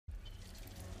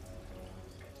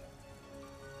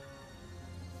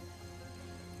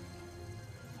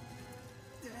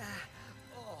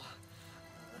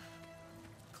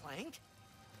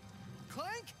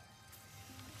Clank?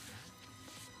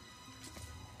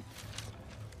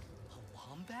 A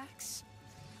Wombax?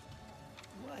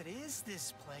 What is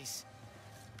this place?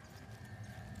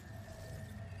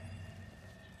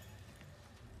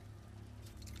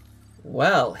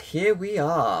 Well, here we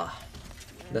are.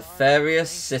 Nefarious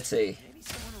City. Maybe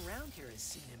someone around here has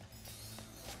seen him.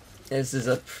 This is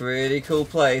a pretty cool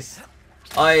place.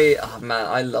 Oh man,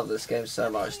 I love this game so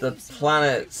much. The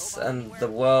planets and the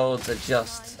worlds are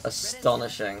just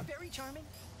astonishing.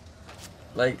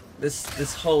 Like,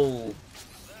 this whole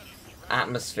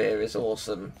atmosphere is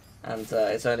awesome. And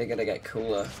it's only going to get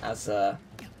cooler, as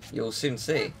you'll soon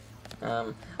see.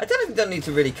 I technically don't need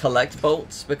to really collect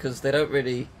bolts, because they don't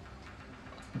really...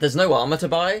 There's no armor to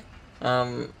buy.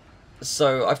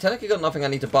 So I've technically got nothing I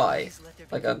need to buy.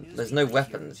 Like, there's no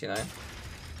weapons, you know.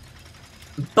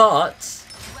 But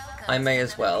I may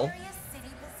as well.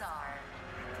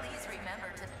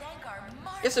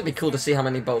 I guess it'd be cool to see how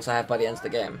many bolts I have by the end of the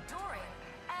game.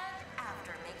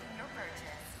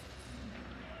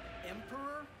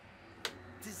 Emperor?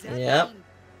 Does that mean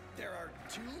there are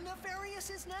 2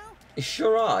 Nefariouses now? You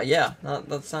sure are, yeah.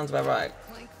 That sounds about right.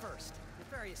 Clank first,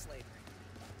 Nefarious later.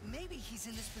 Maybe he's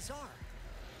in this bazaar.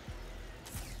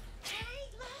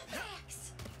 Hey,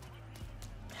 Lovex!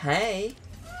 Hey.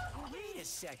 Wait a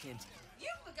second. You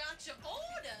forgot your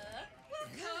order. Well,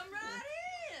 come right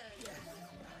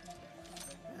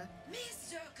in. Miss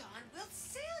Zircon will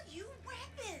sell you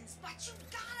weapons, but you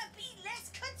gotta be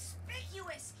less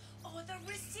conspicuous, or the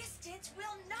resistance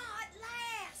will not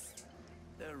last.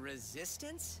 The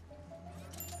Resistance?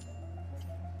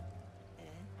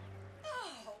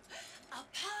 Oh,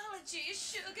 apologies,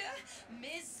 sugar.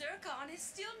 Miss Zircon is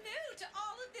still new to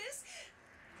all of this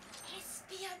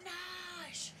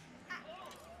espionage.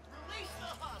 Release the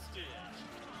hostage!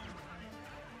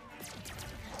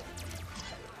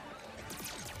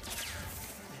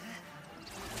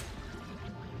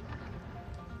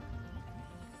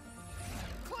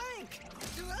 Clank!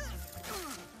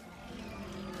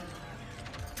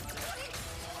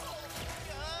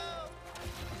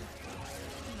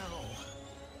 No.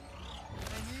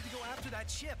 I need to go after that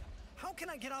ship. How can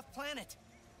I get off planet?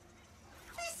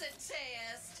 It's a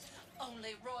test.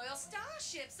 Only royal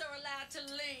starships are allowed to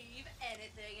leave.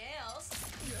 Anything else?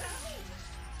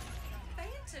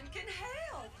 Phantom can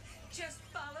help. Just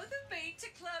follow the beat to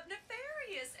Club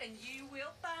Nefarious and you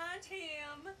will find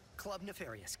him. Club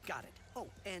Nefarious, got it. Oh,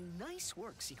 and nice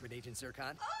work, Secret Agent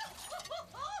Zircon.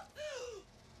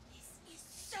 This is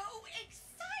so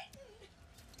exciting.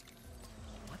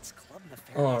 What's Club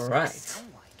Nefarious Alright.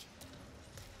 sound like?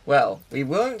 Well, we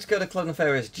won't go to Club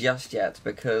Nefarious just yet,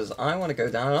 because I want to go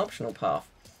down an optional path.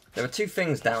 There are 2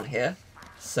 things down here,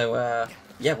 so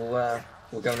yeah,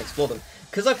 we'll go and explore them.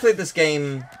 Because I've played this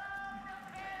game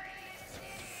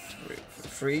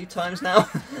 3 times now,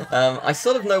 I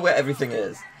sort of know where everything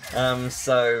is.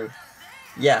 So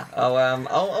yeah,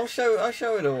 I'll show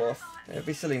it all off. It'd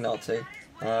be silly not to.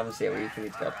 So yeah, we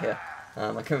need to go up here.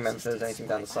 I can't remember if there's anything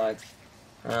down the side.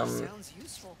 Sounds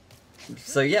useful.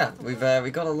 So yeah, we've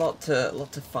got a lot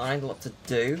to find, a lot to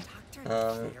do.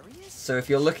 So if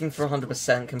you're looking for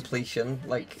 100% completion,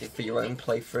 like for your own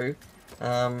playthrough,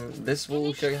 this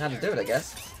will show you how to do it, I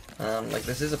guess. Like,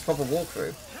 this is a proper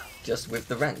walkthrough, just with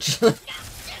the wrench.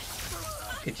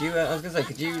 Could you? I was gonna say,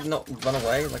 could you not run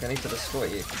away? Like, I need to destroy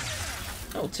you.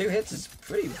 Oh, 2 hits is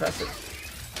pretty impressive.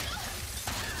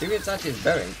 2 hits actually is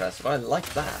very impressive. I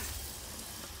like that.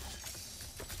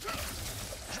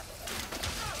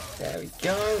 There we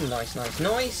go. Nice, nice,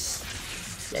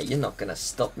 nice. Yeah, you're not gonna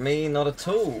stop me. Not at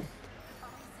all.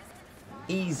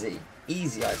 Easy.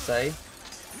 Easy, I say.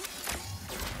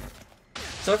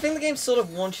 So I think the game sort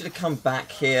of wants you to come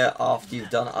back here after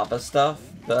you've done other stuff,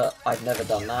 but I've never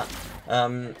done that.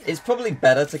 It's probably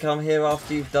better to come here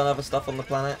after you've done other stuff on the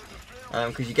planet,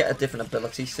 because you get a different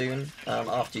ability soon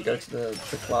after you go to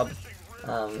the club,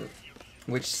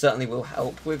 which certainly will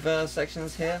help with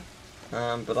sections here.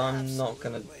 But I'm not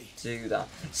going to do that.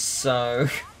 So,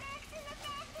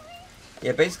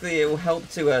 yeah, basically it will help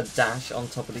to dash on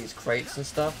top of these crates and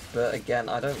stuff, but again,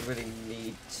 I don't really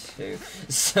need to.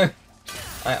 So,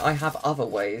 I have other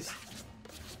ways.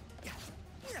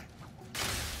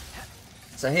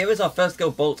 So here is our first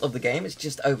gold bolt of the game. It's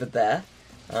just over there.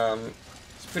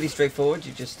 It's pretty straightforward.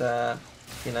 You just,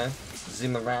 you know,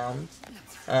 zoom around.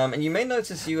 And you may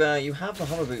notice you have the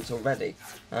hover boots already.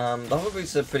 The hover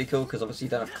boots are pretty cool because obviously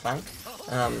you don't have Clank,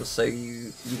 so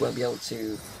you won't be able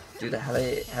to do the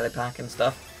helipack and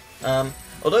stuff.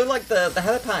 Although, like, the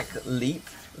helipack leap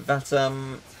that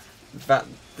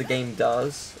the game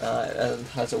does and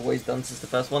has always done since the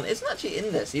first one isn't actually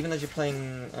in this, even as you're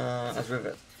playing as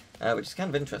Rivet. which is kind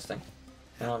of interesting.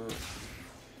 I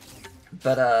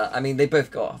mean, they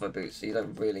both got hover boots, so you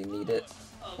don't really need it.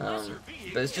 But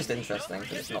it's just interesting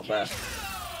because it's not there.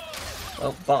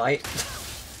 Well, bye.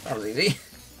 That was easy.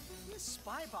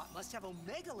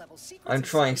 I'm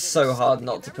trying so hard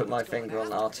not to put my finger on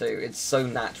R2. It's so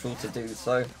natural to do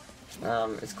so.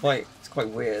 It's quite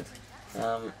weird.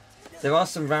 There's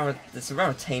some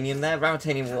Raritanium there.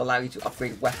 Raritanium will allow you to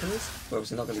upgrade weapons. We're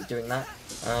obviously not going to be doing that.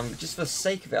 But just for the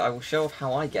sake of it, I will show off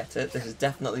how I get it. This is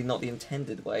definitely not the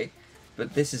intended way,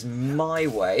 but this is my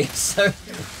way. So,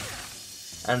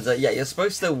 and yeah, you're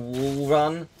supposed to wall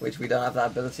run, which we don't have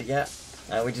that ability yet,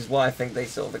 which is why I think they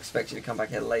sort of expect you to come back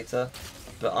here later.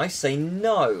 But I say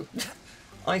no.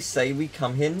 I say we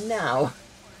come here now,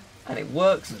 and it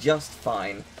works just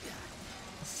fine.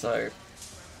 So,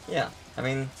 yeah, I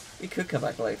mean, we could come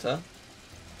back later,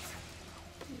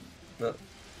 but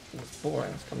it's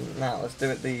boring. Let's come now. Let's do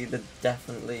it the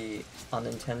definitely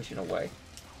unintentional way.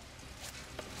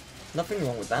 Nothing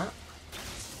wrong with that.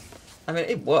 I mean,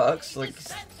 it works. Like, it's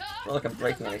not like I'm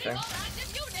breaking anything.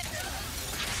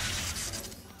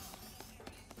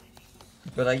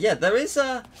 But yeah, there is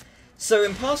a... So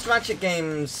in past Ratchet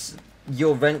games,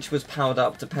 your wrench was powered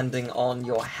up depending on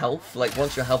your health. Like,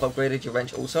 once your health upgraded, your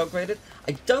wrench also upgraded.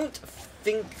 I don't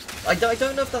think... I don't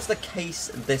know if that's the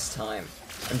case this time.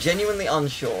 I'm genuinely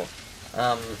unsure.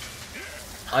 I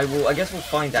guess we'll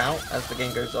find out as the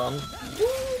game goes on.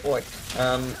 Woo, boy.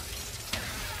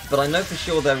 But I know for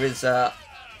sure there is...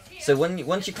 So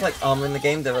once you collect armor in the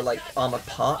game, there are like armor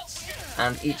parts,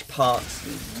 and each part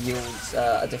yields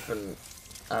a different...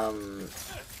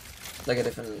 like a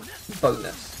different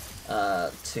bonus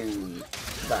to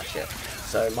that ship.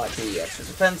 So it might be extra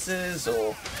defenses,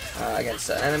 or against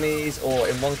certain enemies, or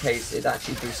in one case it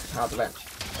actually boosts the power of the wrench.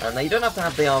 Now you don't have to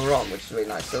have the armor on, which is really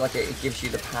nice. So like it gives you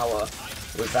the power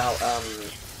without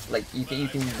like you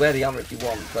can wear the armor if you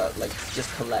want, but like just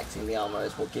collecting the armor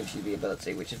is what gives you the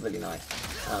ability, which is really nice.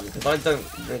 Because I don't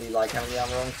really like having the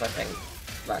armor on, because I think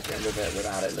Ratchet with it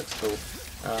without it looks cool.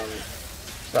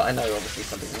 But I know obviously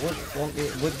some people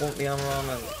would want the armor on,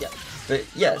 and yeah. But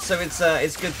yeah, so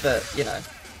it's good that, you know,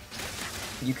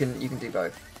 you can do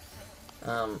both.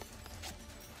 Are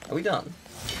we done?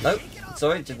 Nope.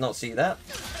 Sorry, did not see that.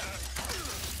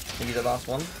 Maybe the last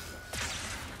one.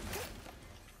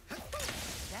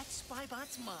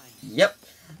 Yep,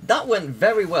 that went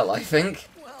very well, I think.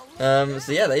 So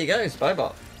yeah, there you go,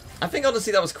 Spybot. I think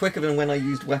honestly that was quicker than when I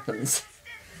used weapons.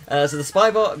 So the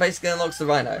Spybot basically unlocks the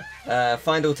Rhino.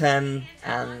 Find all 10,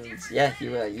 and yeah,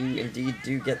 you indeed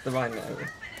do get the Rhino.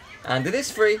 And it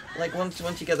is free. Like once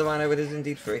you get the Rhino, it is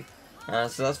indeed free.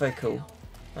 So that's very cool.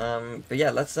 But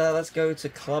yeah, let's go to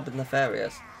Club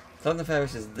Nefarious. Club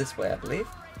Nefarious is this way, I believe.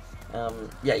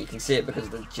 Yeah, you can see it because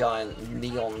of the giant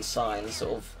neon sign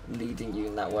sort of leading you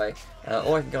in that way.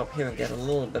 Or I can go up here and get a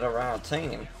little bit of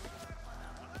Raritanium.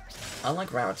 I like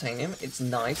Raritanium. It's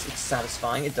nice, it's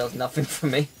satisfying, it does nothing for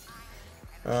me.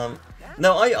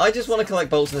 No, I just want to collect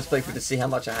bolts in this playthrough to see how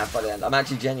much I have by the end. I'm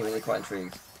actually genuinely quite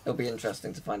intrigued. It'll be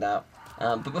interesting to find out.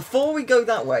 But before we go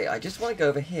that way, I just want to go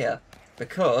over here.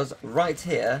 Because right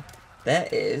here, there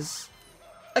is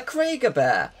a Krieger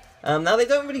Bear. Now they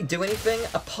don't really do anything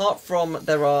apart from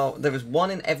there is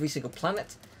one in every single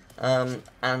planet,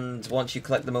 and once you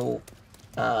collect them all,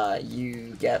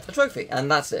 you get a trophy,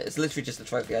 and that's it. It's literally just a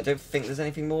trophy. I don't think there's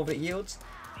anything more that it yields,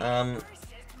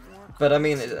 but I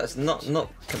mean it's not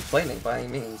complaining by any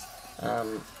means.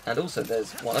 And also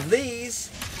there's one of these.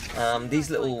 These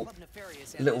little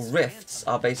rifts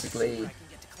are basically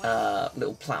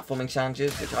little platforming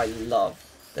challenges, which I love.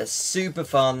 They're super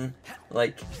fun.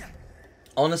 Like,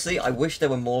 honestly, I wish there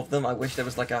were more of them. I wish there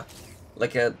was like a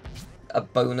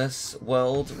bonus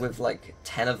world with like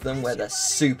 10 of them where they're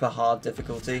super hard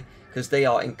difficulty, because they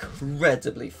are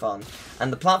incredibly fun.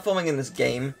 And the platforming in this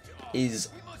game is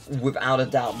without a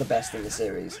doubt the best in the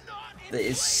series. It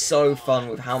is so fun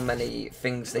with how many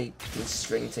things they can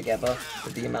string together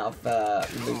with the amount of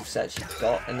movesets you've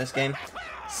got in this game.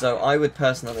 So I would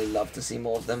personally love to see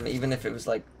more of them, even if it was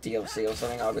like DLC or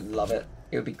something. I would love it.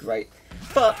 It would be great.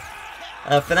 But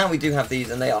for now we do have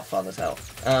these, and they are fun as hell.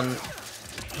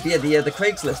 Yeah, the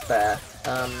Craigslist Bear,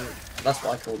 that's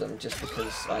what I call them, just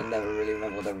because I never really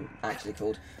remember what they're actually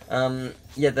called.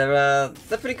 Yeah, they're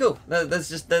pretty cool.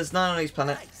 There's 9 on each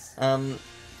planet.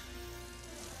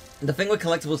 The thing with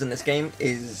collectibles in this game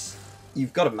is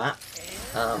you've got a map,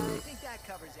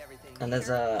 and there's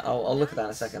I'll look at that in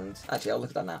a second. Actually, I'll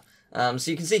look at that now. So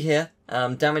you can see here,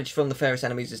 damage from the Nefarious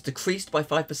enemies is decreased by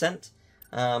 5%,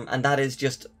 and that is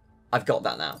just, I've got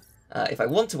that now. If I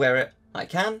want to wear it, I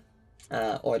can.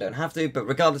 or I don't have to, but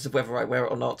regardless of whether I wear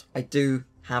it or not, I do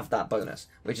have that bonus,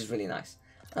 which is really nice.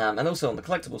 And also on the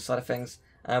collectibles side of things,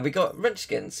 we got wrench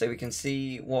skins, so we can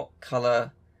see what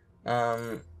colour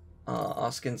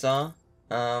our skins are.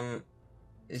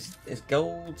 Is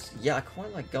gold? Yeah, I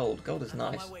quite like gold. Gold is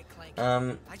nice.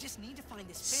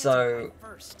 So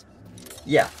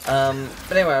yeah.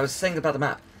 But anyway, I was saying about the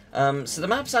map. So the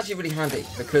map's actually really handy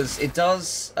because it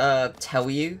does tell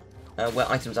you where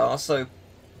items are. So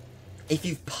if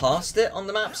you've passed it on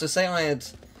the map, so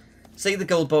say the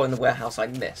gold bolt in the warehouse I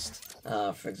missed,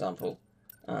 for example.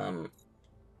 In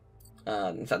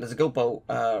fact, there's a gold bolt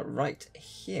right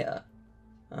here.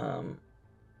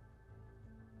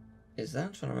 Is that?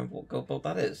 I'm trying to remember what gold bolt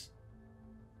that is.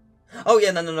 Oh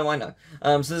yeah, no, I know.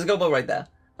 So there's a gold bolt right there.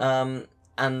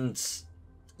 And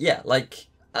yeah, like,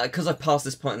 because I've passed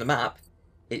this point in the map,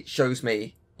 it shows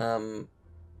me, you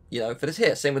know, for this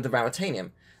here. Same with the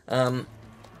raritanium.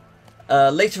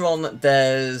 Later on,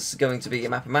 there's going to be a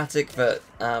map-o-matic that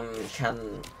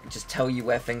can just tell you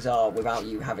where things are without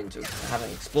you having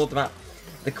explored the map.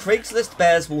 The Craigslist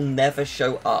bears will never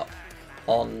show up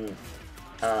on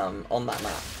that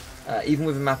map. Even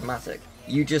with a map-o-matic,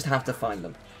 you just have to find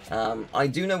them. I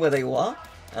do know where they all are.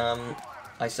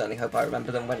 I certainly hope I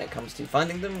remember them when it comes to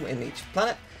finding them in each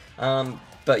planet.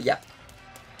 But yeah.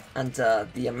 And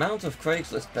the amount of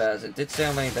Craigslist bears, it did say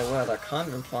how many there were, that kind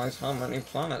of implies how many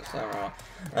planets there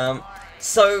are.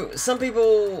 So,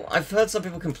 I've heard some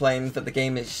people complain that the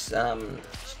game is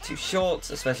too short,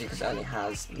 especially because it only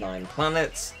has 9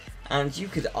 planets. And you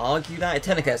could argue that. It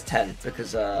technically has 10,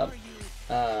 because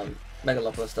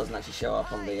Megalopolis doesn't actually show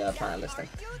up on the planet listing.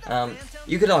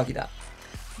 You could argue that.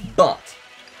 But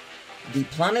the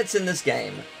planets in this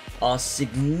game are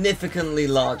significantly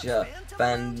larger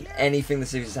than anything the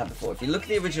series has had before. If you look at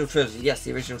the original trilogy, yes,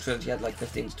 the original trilogy had like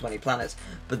 15 to 20 planets,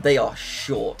 but they are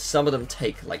short. Some of them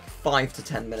take like 5 to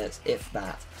 10 minutes, if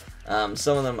that.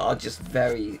 Some of them are just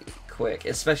very quick,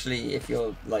 especially if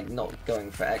you're like not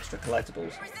going for extra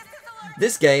collectibles.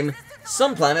 This game,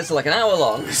 some planets are like an hour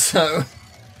long, so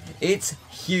it's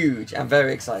huge and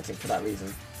very exciting for that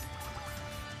reason.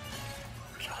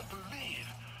 Can't believe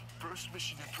first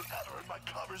mission in forever and my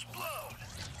cover's blown.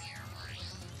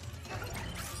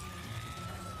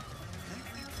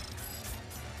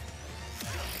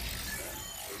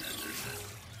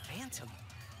 Phantom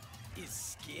is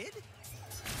Skid?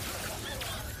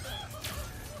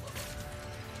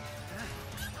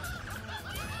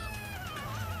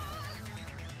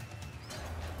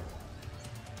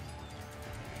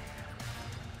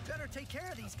 Better take care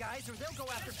of these guys or they'll go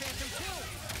after Phantom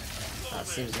too. That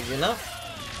seems easy enough.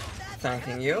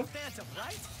 Thanking you. Phantom,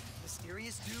 right?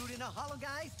 Mysterious dude in a hollow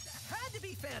guy? Had to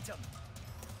be Phantom.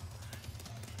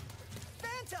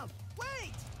 Phantom,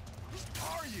 wait!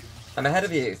 Who are you? I'm ahead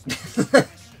of you.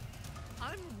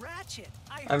 I'm Ratchet.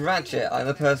 I'm Ratchet. I'm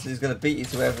the person who's going to beat you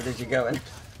to wherever it is you're going.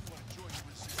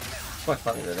 It's quite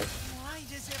funny, really. Why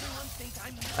does everyone think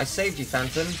I'm... I saved you,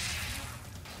 Phantom.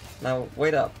 Now,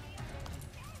 wait up.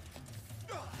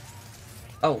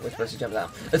 Oh, we're supposed to jump down.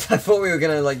 I thought we were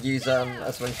going to, like, use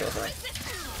a swing shot or something.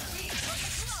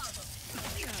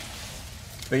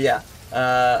 But yeah,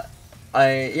 as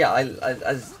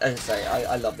I say,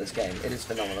 I love this game. It is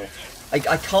phenomenal. I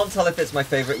can't tell if it's my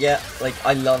favourite yet. Like,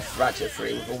 I love Ratchet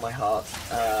 3 with all my heart,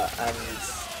 and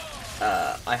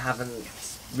I haven't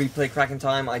replayed Crack in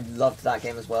Time. I loved that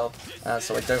game as well,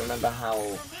 so I don't remember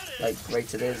how like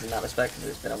great it is in that respect because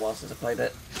it's been a while since I played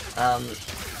it.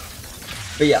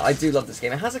 But yeah, I do love this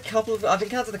game. It has a couple of, I've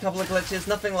encountered a couple of glitches,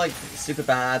 nothing like super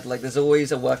bad. Like, there's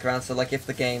always a workaround. So like if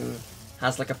the game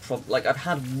has like a like I've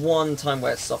had one time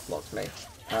where it soft locked me,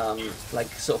 like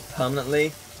sort of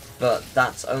permanently. But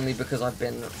that's only because I've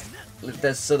been...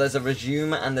 There's a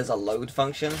resume and there's a load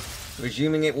function.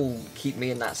 Resuming it will keep me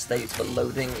in that state, but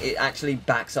loading, it actually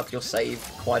backs up your save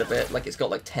quite a bit. Like, it's got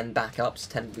like 10 backups,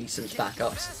 10 recent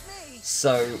backups.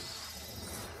 So,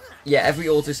 yeah, every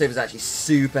autosave is actually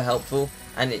super helpful,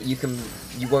 and you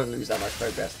won't lose that much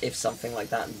progress if something like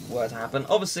that were to happen.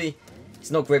 Obviously, it's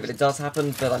not great that it does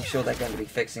happen, but I'm sure they're going to be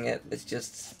fixing it. It's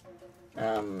just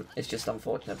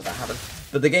unfortunate that happened.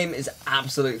 But the game is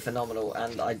absolutely phenomenal,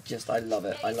 and I love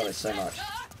it. I love it so much.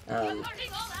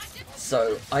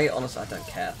 So I honestly, I don't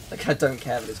care. Like, I don't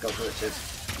care that it's got glitches.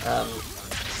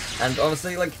 And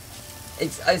honestly, like,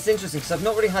 it's interesting because I've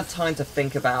not really had time to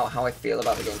think about how I feel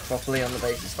about the game properly on the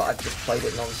basis that I've just played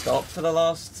it non-stop for the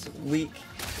last week.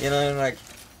 You know, like,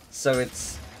 so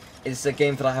it's a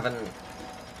game that I haven't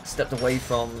stepped away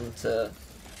from to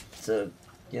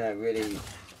you know, really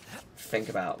think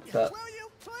about, but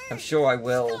I'm sure I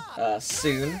will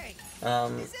soon,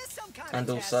 and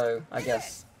also I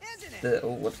guess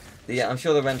I'm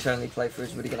sure the wrench only playthrough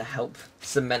is really going to help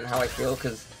cement how I feel,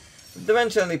 because the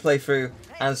wrench only playthrough,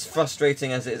 as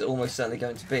frustrating as it is almost certainly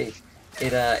going to be,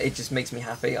 it just makes me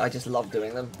happy. I just love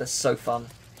doing them. They're so fun.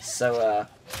 So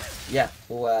yeah,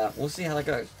 we'll see how that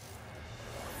goes.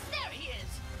 There he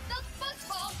is! The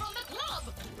football from the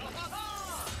club!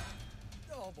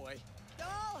 Oh boy.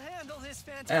 I'll handle this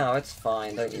fantastic. Oh, it's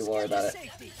fine. Don't you worry about it.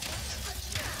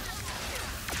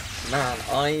 Man,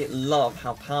 I love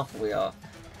how powerful we are.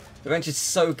 The wrench is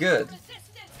so good.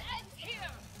 Resistance ends here!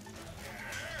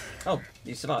 Oh,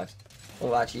 you survived.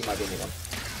 Oh, actually, you might be the one.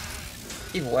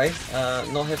 Either way,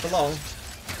 not here for long.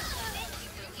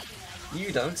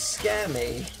 You don't scare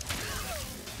me.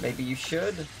 Maybe you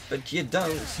should, but you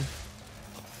don't.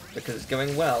 Because it's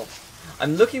going well.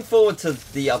 I'm looking forward to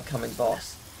the upcoming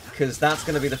boss, because that's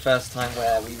going to be the first time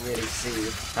where we really see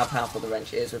how powerful the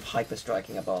wrench is with hyper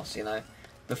striking a boss, you know?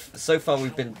 But so far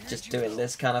we've been just doing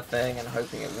this kind of thing and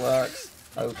hoping it works.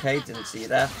 Okay, didn't see you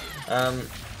there.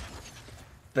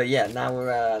 But yeah, now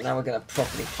we're gonna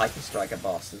properly hyper strike a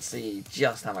boss and see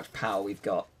just how much power we've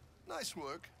got. Nice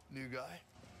work, new guy.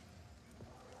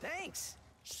 Thanks.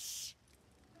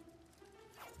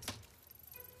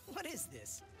 What is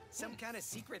this? Some kind of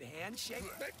secret handshake?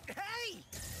 Hey!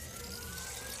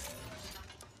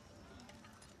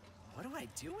 What do I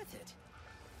do with it?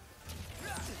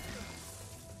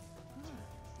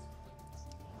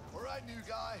 All right, new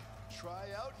guy. Try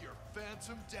out your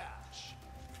Phantom Dash.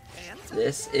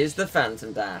 This is the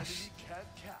Phantom Dash.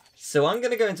 So I'm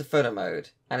going to go into photo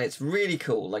mode, and it's really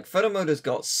cool. Like, photo mode has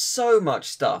got so much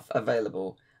stuff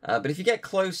available, but if you get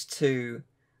close to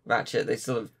Ratchet, he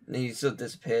sort of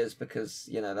disappears because,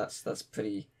 you know, that's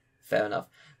pretty fair enough.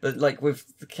 But like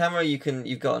with the camera,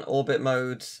 you've got an orbit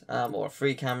mode or a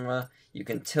free camera. You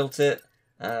can tilt it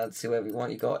to see wherever you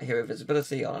want. You've got hero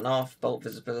visibility on and off, bolt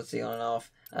visibility on and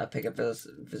off, pickup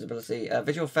visibility,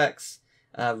 visual effects.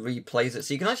 Replays it,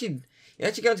 so you can actually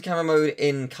go into camera mode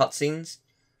in cutscenes,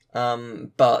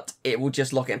 but it will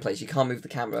just lock it in place. You can't move the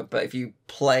camera, but if you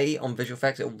play on visual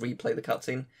effects, it will replay the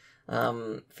cutscene.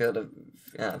 Field of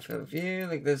view,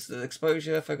 like there's the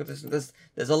exposure, focal distance.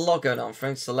 There's a lot going on.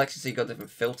 Frame selection, so you've got different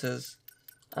filters,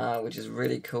 which is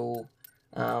really cool.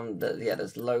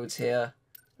 There's loads here.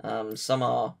 Some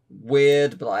are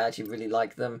weird, but I actually really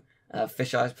like them.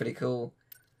 Fisheye is pretty cool.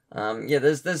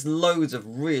 There's loads of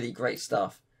really great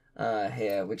stuff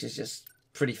here, which is just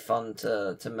pretty fun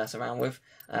to mess around with.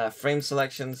 Frame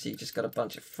selections, you just got a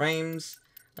bunch of frames,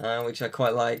 which I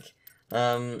quite like.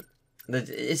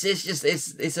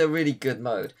 It's a really good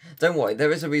mode. Don't worry,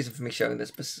 there is a reason for me showing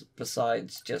this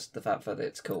besides just the fact that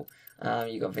it's cool.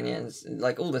 You got vignettes,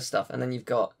 like all this stuff, and then you've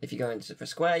got, if you go into for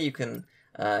square, you can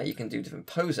do different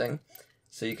posing.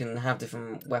 So you can have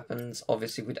different weapons.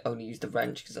 Obviously, we'd only use the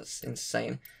wrench because that's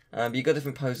insane. But you've got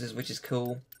different poses, which is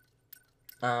cool.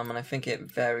 And I think it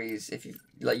varies if you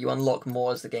unlock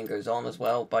more as the game goes on as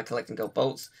well by collecting gold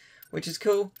bolts, which is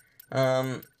cool.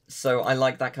 So I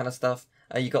like that kind of stuff.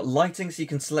 You've got lighting, so you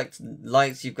can select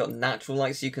lights. You've got natural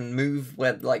lights, so you can move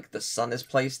where like the sun is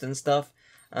placed and stuff.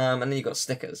 And then you've got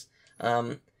stickers.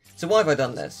 So why have I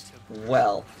done this?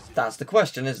 Well, that's the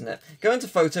question, isn't it? Go into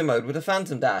photo mode with a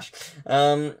Phantom Dash.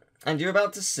 And you're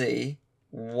about to see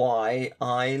why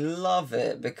I love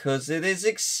it. Because it is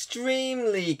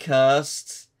extremely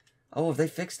cursed. Oh, have they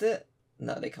fixed it?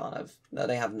 No, they can't have. No,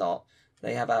 they have not.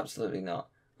 They have absolutely not.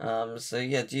 So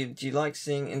yeah, do you like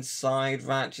seeing inside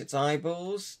Ratchet's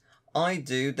eyeballs? I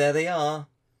do. There they are.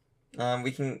 I'm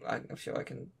sure I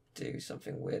can do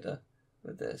something weirder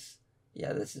with this.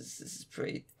 Yeah, this is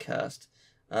pretty cursed.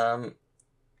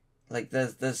 Like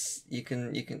there's you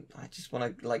can I just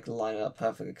want to like line it up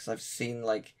perfectly because I've seen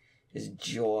like his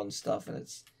jaw and stuff, and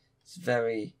it's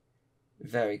very,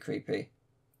 very creepy.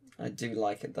 I do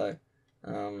like it though.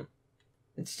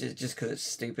 It's just because it's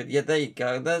stupid. Yeah, there you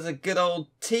go. There's a good old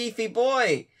teethy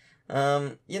boy.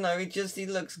 You know, he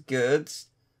looks good.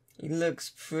 He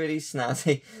looks pretty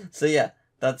snazzy. So yeah,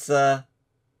 that's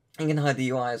you can hide the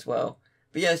UI as well.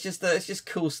 But yeah, it's just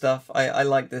cool stuff. I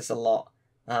like this a lot.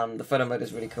 The photo mode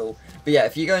is really cool. But yeah,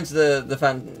 if you go into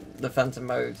the Phantom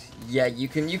mode, yeah, you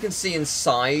can see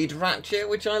inside Ratchet,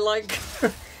 which I like.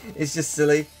 It's just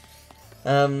silly.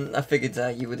 I figured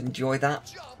you would enjoy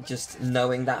that, just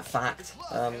knowing that fact,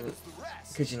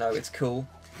 because you know it's cool.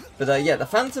 But yeah, the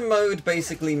Phantom mode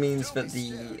basically means that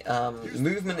the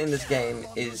movement in this game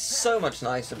is so much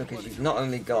nicer because you've not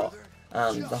only got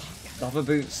the hover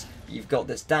boots, you've got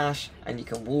this dash, and you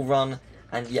can wall run,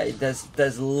 and yeah,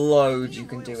 there's loads you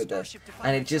can do with this,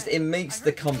 and it makes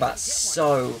the combat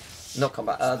so not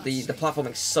combat, the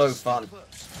platforming's so fun.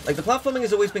 Like, the platforming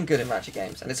has always been good in Ratchet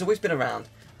games, and it's always been around,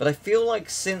 but I feel like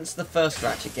since the first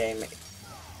Ratchet game,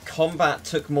 combat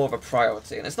took more of a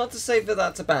priority. And it's not to say that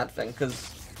that's a bad thing, because...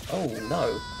 Oh,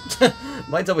 no.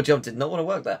 My double jump did not want to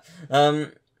work there.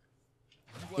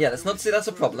 Yeah, that's not to say that's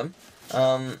a problem,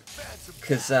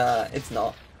 because it's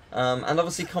not. And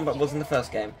obviously combat was in the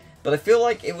first game, but I feel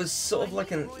like it was sort of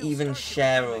like an even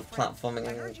share of platforming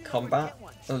and combat,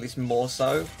 or at least more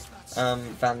so,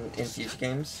 than in future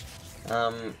games.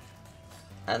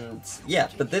 And yeah,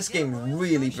 but this game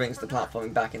really brings the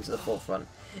platforming back into the forefront.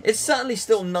 It's certainly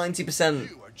still 90%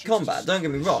 combat, don't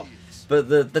get me wrong, but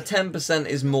the 10%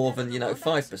 is more than, you know,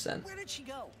 5%. Where did she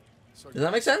go? Does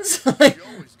that make sense? She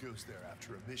always goes there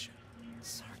after a mission.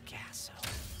 Sargasso.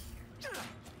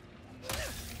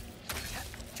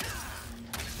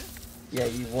 Yeah,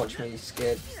 you watch me, you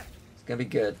scared. It's gonna be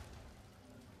good.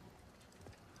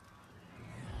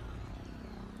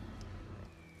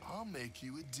 I'll make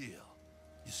you a deal.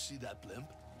 You see that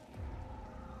blimp?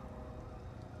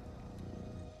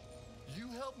 You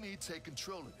help me take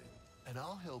control of it, and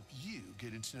I'll help you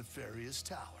get into Nefarious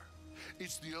Tower.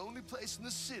 It's the only place in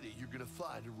the city you're gonna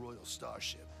find a royal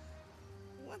starship.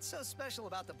 What's so special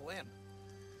about the blimp?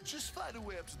 Just find a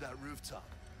way up to that rooftop.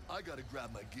 I gotta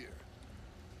grab my gear.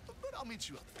 But I'll meet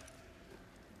you up there.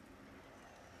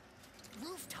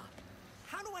 Rooftop.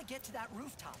 How do I get to that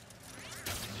rooftop?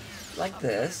 Like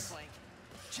this.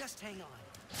 Just hang on.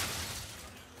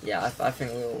 Yeah, I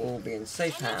think we'll all be in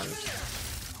safe hands.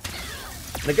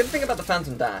 The good thing about the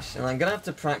Phantom Dash, and I'm going to have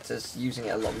to practice using it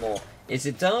a lot more, is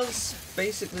it does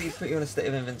basically put you in a state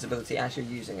of invincibility as you're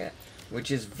using it,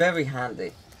 which is very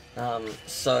handy.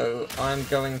 So I'm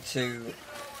going to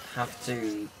have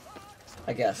to,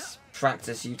 I guess,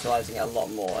 practice utilizing it a lot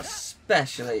more,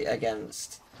 especially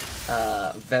against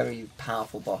very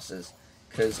powerful bosses.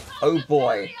 Because, oh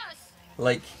boy,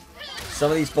 like,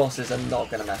 some of these bosses are not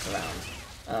going to mess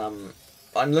around.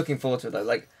 I'm looking forward to it though.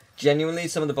 Like, genuinely,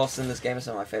 some of the bosses in this game are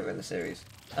some of my favourite in the series.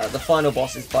 The final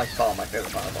boss is by far my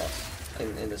favourite final boss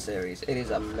in the series. It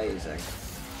is amazing.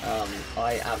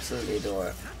 I absolutely adore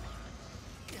it.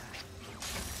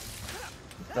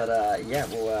 But yeah,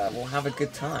 we'll have a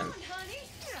good time.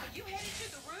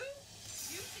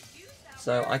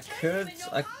 So I could.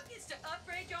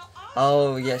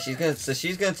 Oh yeah, she's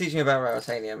gonna teach me about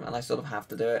Raritanium, and I sort of have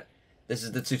to do it. This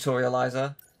is the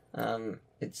tutorializer.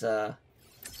 It's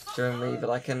showing me that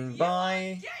I can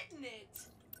buy.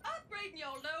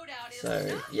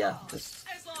 So yeah, just.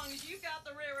 As long as you got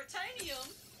the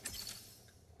Raritanium.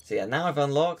 So yeah, now I've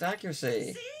unlocked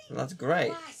accuracy. And that's great.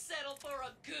 Why settle for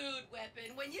a good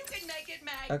weapon when you can make it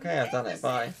magnificent? Okay, I've done it.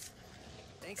 Bye.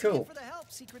 Thanks Cool. again for the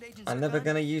help, Secret Agent I'm never Zircon.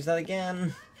 gonna use that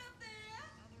again.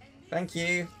 Thank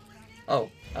you.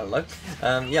 Oh, hello.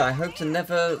 Yeah, I hope to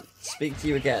never speak to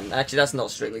you again. Actually, that's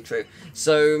not strictly true.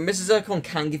 So, Mrs. Zircon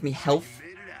can give me health,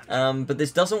 but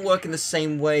this doesn't work in the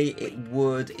same way it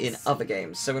would in other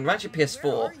games. So, in Ratchet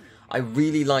PS4, I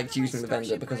really liked using the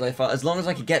vendor because I thought as long as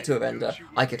I could get to a vendor,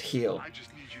 I could heal.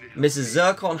 Mrs.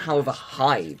 Zircon, however,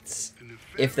 hides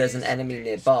if there's an enemy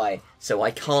nearby, so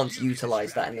I can't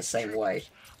utilize that in the same way.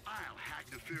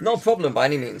 Not a problem by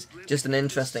any means, just an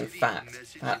interesting fact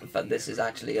that this is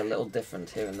actually a little different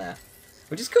here and there,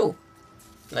 which is cool.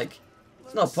 Like,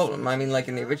 it's not a problem. I mean, like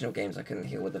in the original games I couldn't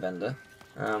heal with the vendor,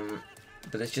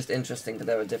 but it's just interesting that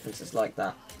there are differences like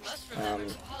that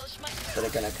that are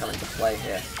going to come into play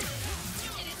here.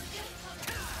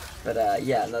 But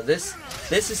yeah, no, this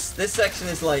section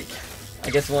is like, I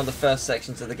guess one of the first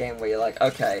sections of the game where you're like,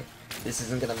 okay, this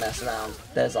isn't going to mess around.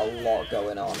 There's a lot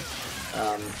going on,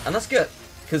 and that's good.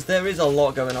 Because there is a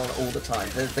lot going on all the time.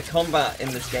 The combat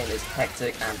in this game is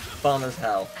hectic and fun as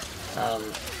hell.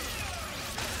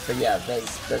 But yeah,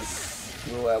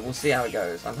 we'll see how it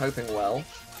goes. I'm hoping well.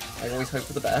 I always hope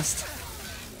for the best.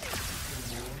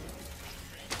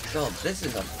 God, this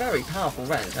is a very powerful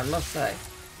wrench, I must say.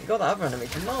 You got that other enemy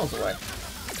from miles away.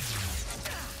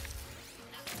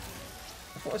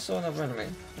 I thought I saw another enemy.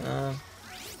 I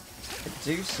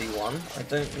do see one. I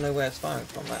don't know where it's firing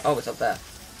from. Oh, it's up there.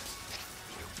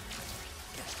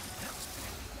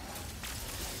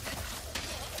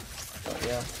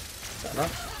 Yeah, is that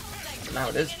enough? Now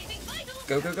it is.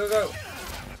 Go, go, go, go!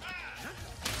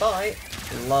 Bye!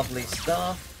 Lovely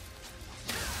stuff.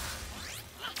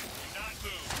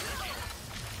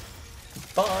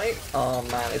 Bye! Oh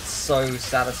man, it's so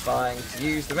satisfying to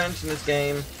use the wrench in this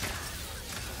game.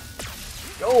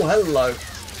 Oh, hello!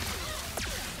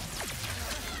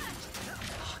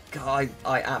 Oh, God,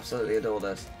 I absolutely adore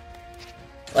this.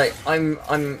 Like, I'm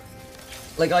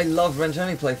Like, I love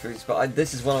wrench-only playthroughs, but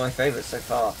this is one of my favourites so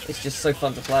far. It's just so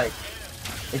fun to play.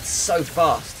 It's so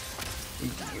fast.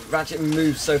 Ratchet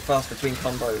moves so fast between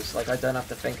combos, like I don't have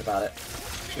to think about it,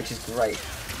 which is great.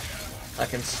 I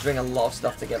can string a lot of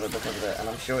stuff together because of it, and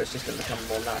I'm sure it's just going to become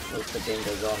more natural as the game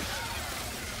goes on.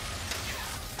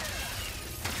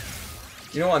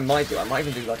 Do you know what I might do? I might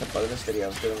even do like a bonus video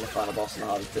of doing the final boss in the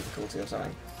hardest difficulty or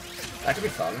something. That could be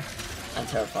fun, and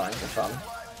terrifying, but fun.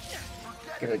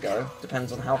 Give it a go.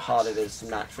 Depends on how hard it is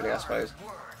naturally, I suppose.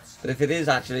 But if it is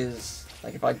actually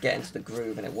like if I get into the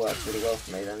groove and it works really well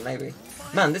for me, then maybe.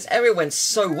 Man, this area went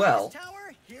so well.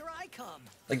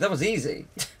 Like, that was easy.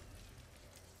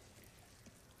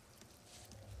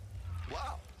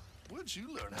 Wow, where'd you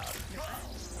learn how to do?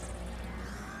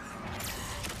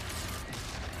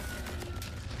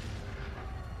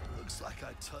 Looks like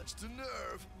I touched a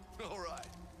nerve. All right,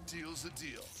 deal's a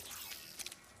deal.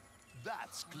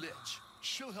 That's Glitch.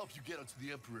 She'll help you get onto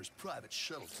the Emperor's private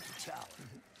shuttle to the tower.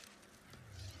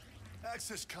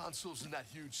 Access console's in that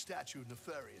huge statue of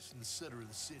Nefarious in the center of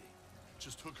the city.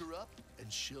 Just hook her up,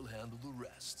 and she'll handle the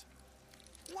rest.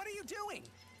 What are you doing?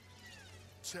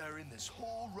 Tearing this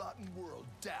whole rotten world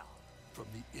down from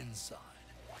the inside.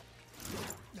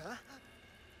 Huh?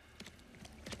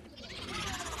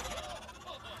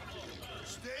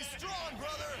 Stay strong,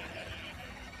 brother!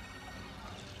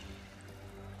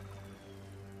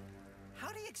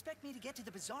 How do you expect me to get to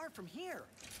the bazaar from here?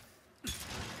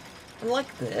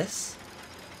 Like this.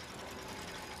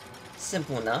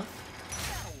 Simple enough.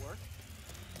 That'll work.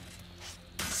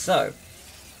 So,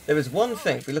 there is one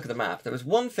thing, if we look at the map, there is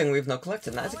one thing we've not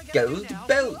collected, and that is a gold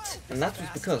boat. And that was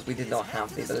because we did not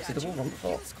have the ability to wall run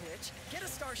before. Get a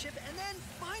starship and then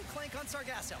find Clank on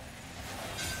Sargasso.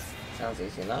 Sounds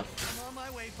easy enough. I'm on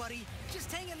my way, buddy.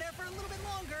 Just hang in there for a little bit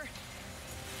longer.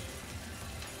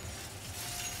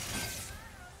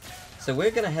 So we're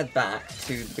going to head back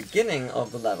to the beginning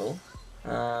of the level.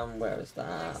 Where is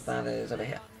that? That is over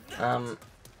here.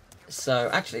 So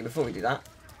actually, before we do that,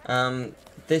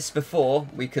 this before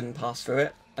we couldn't pass through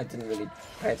it. I didn't really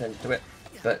pay attention to it,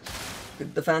 but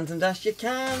with the Phantom Dash you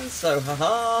can. So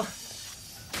haha.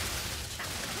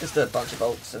 Just a bunch of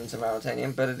bolts and some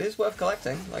Raritanium, but it is worth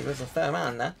collecting. Like, there's a fair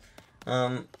amount in there.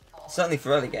 Certainly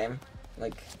for early game,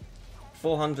 like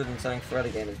 400 and something for early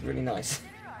game is really nice.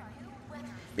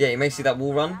 Yeah, you may see that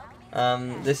wall run.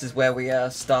 This is where we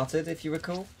started, if you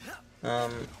recall.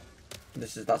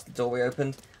 That's the door we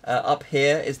opened. Up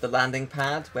here is the landing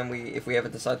pad if we ever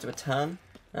decide to return.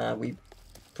 We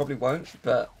probably won't,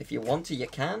 but if you want to, you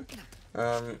can.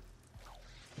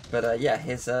 Yeah,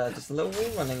 here's just a little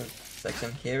wall running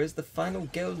section. Here is the final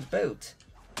gold boat.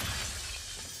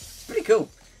 It's pretty cool.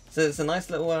 So it's a nice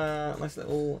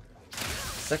little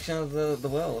section of the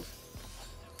world.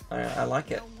 I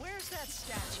like it. Where's that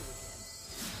statue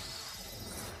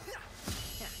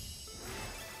again?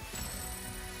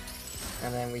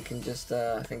 And then we can just,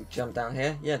 I think, jump down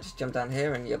here. Yeah, just jump down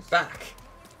here and you're back.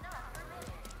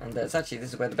 And it's actually,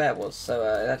 this is where the bear was, so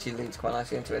it actually leads quite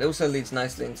nicely into it. It also leads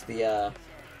nicely into the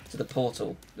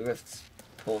portal, the Rift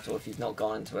portal, if you've not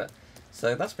gone into it.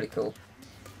 So that's pretty cool.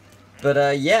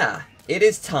 But yeah, it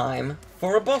is time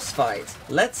for a boss fight.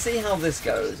 Let's see how this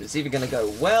goes. It's either going to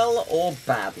go well or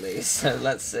badly, so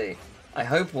let's see. I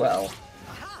hope well.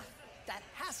 Aha! That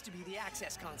has to be the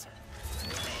access console.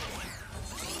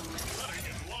 Cutting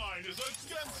in line is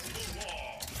against the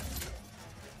wall.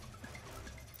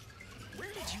 Where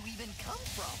did you even come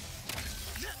from?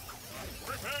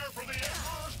 Prepare for the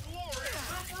Emperor's glorious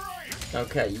embrace.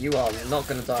 Okay, you are not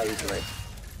going to die easily.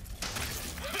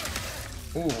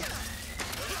 Ooh.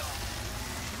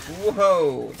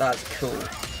 Whoa, that's cool.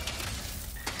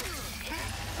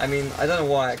 I mean, I don't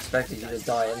know why I expected you to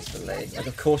die instantly. Like,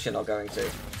 of course you're not going to.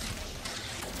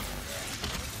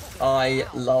 I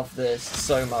love this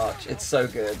so much. It's so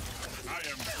good. I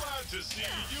am glad to see you.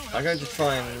 I'm going to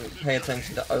try and pay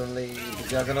attention to only the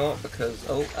Juggernaut because,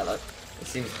 oh, hello. It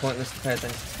seems pointless to pay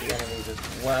attention to the enemies as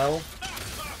well,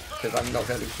 because I'm not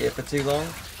going to be here for too long.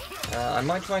 I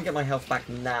might try and get my health back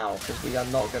now, because we are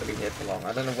not going to be here for long.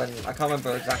 I don't know when, I can't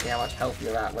remember exactly how much health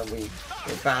you're at when we're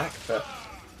back, but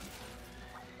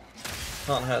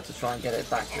can't hurt to try and get it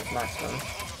back to its maximum.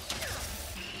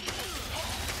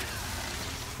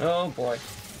 Oh boy.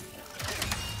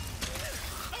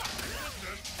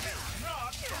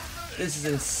 This is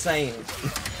insane.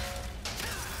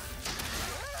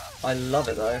 I love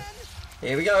it though.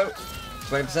 Here we go.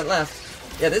 20% left.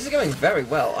 Yeah, this is going very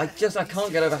well. I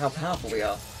can't get over how powerful we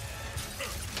are.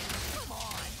 Come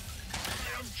on. I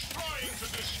am trying to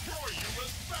destroy you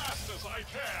as fast as I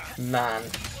can. Man,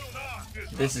 Will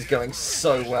not this is going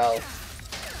so well.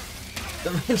 The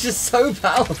wrench is so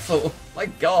powerful. My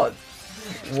god.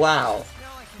 Wow.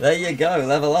 There you go,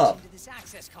 level up. This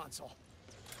access console.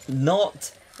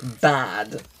 Not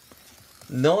bad.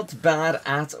 Not bad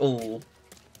at all.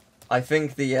 I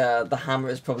think the hammer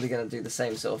is probably going to do the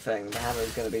same sort of thing. The hammer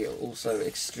is going to be also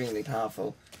extremely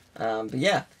powerful. But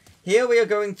yeah, here we are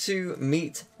going to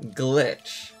meet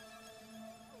Glitch.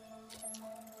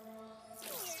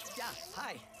 Yeah,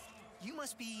 hi. You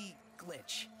must be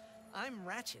Glitch. I'm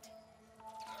Ratchet.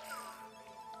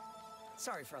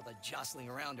 Sorry for all the jostling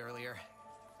around earlier.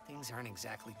 Things aren't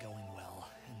exactly going well,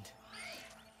 and...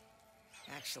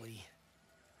 Actually,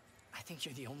 I think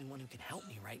you're the only one who can help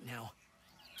me right now.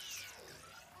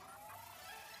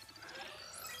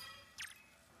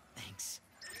 Thanks.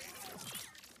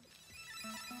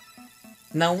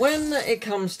 Now, when it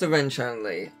comes to wrench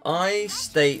only, I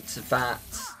state that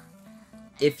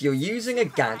if you're using a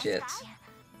gadget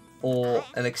or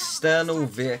an external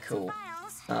vehicle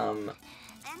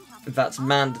that's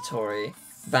mandatory,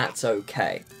 that's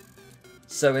okay.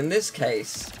 So in this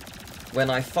case, when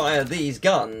I fire these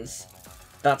guns,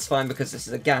 that's fine because this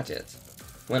is a gadget.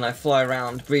 When I fly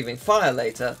around breathing fire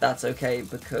later, that's okay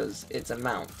because it's a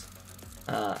mount.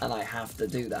 And I have to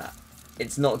do that.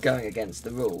 It's not going against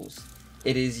the rules.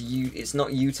 It's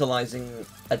not utilizing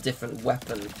a different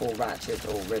weapon for Ratchet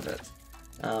or Rivet.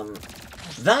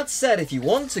 That said, if you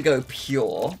want to go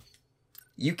pure,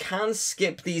 you can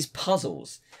skip these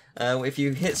puzzles. If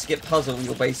you hit skip puzzle,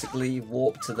 you'll basically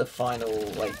warp to the final,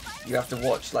 like, you have to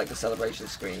watch, like, the celebration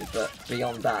screen, but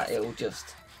beyond that, it will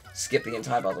just skip the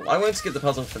entire puzzle. I won't skip the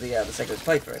puzzle for the sake of this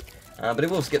playthrough, but it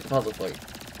will skip the puzzle for you.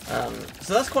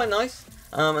 So that's quite nice,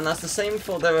 and that's the same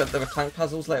for, there are Clank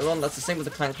puzzles later on, that's the same with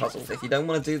the Clank puzzles. If you don't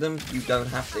want to do them, you don't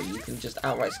have to, you can just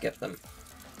outright skip them.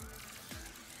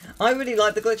 I really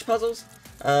like the glitch puzzles,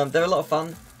 they're a lot of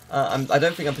fun. I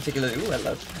don't think I'm particularly... Ooh,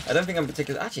 hello. I don't think I'm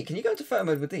particularly... Actually, can you go into photo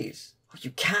mode with these? Oh,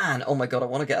 you can! Oh my god, I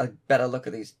want to get a better look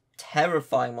at these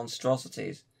terrifying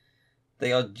monstrosities.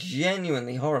 They are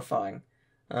genuinely horrifying.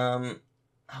 Oh,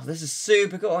 this is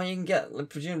super cool. Oh, you can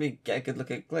presumably get a good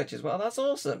look at Glitch as well. That's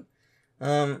awesome.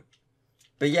 But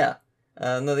yeah.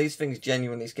 No, these things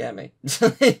genuinely scare me.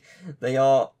 They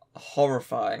are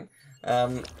horrifying.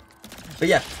 But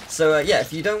yeah, so yeah,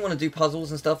 if you don't want to do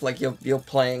puzzles and stuff, like you're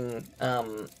playing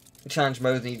challenge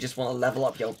mode and you just want to level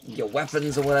up your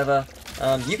weapons or whatever,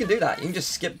 you can do that. You can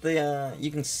just skip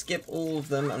you can skip all of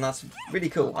them, and that's really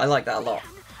cool. I like that a lot.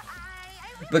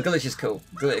 But Glitch is cool.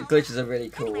 Glitch is a really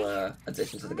cool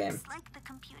addition to the game.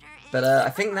 But I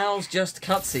think now's just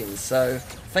cutscenes, so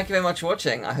thank you very much for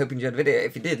watching. I hope you enjoyed the video.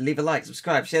 If you did, leave a like,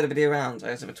 subscribe, share the video around. I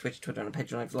also have a Twitch, Twitter, and a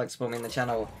Patreon if you'd like to support me in the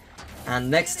channel. And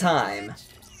next time,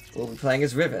 we'll be playing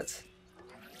as Rivet.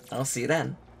 I'll see you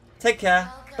then. Take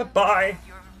care. Bye-bye.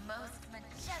 Your most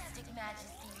majestic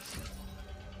majesty.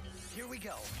 Here we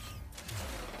go.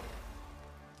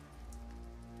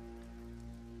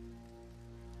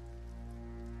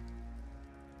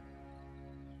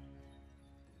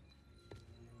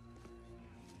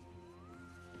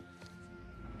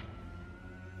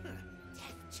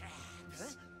 Death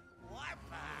traps,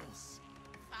 warp-bombs,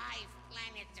 5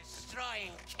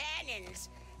 planet-destroying cannons,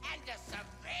 and a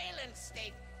surveillance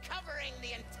state covering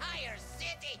the entire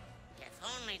city. If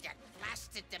only that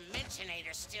blasted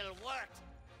Dimensionator still worked.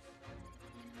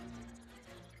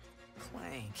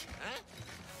 Clank. Huh?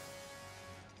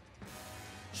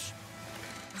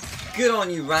 Good on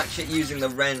you, Ratchet, using the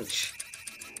wrench.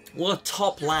 What a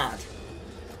top lad.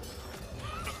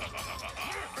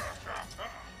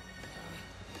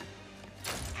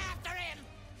 After him!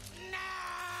 No!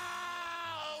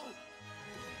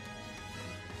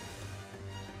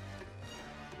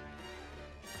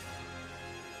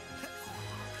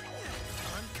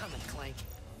 I'm coming, Clank.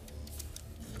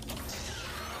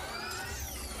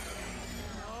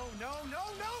 No, no, no,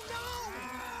 no, no!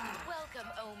 Welcome,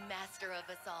 oh master of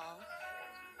us all.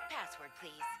 Password,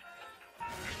 please.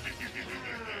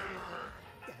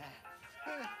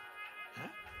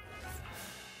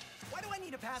 Why do I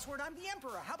need a password? I'm the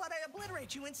Emperor. How about I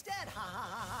obliterate you instead? Ha ha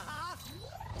ha ha ha!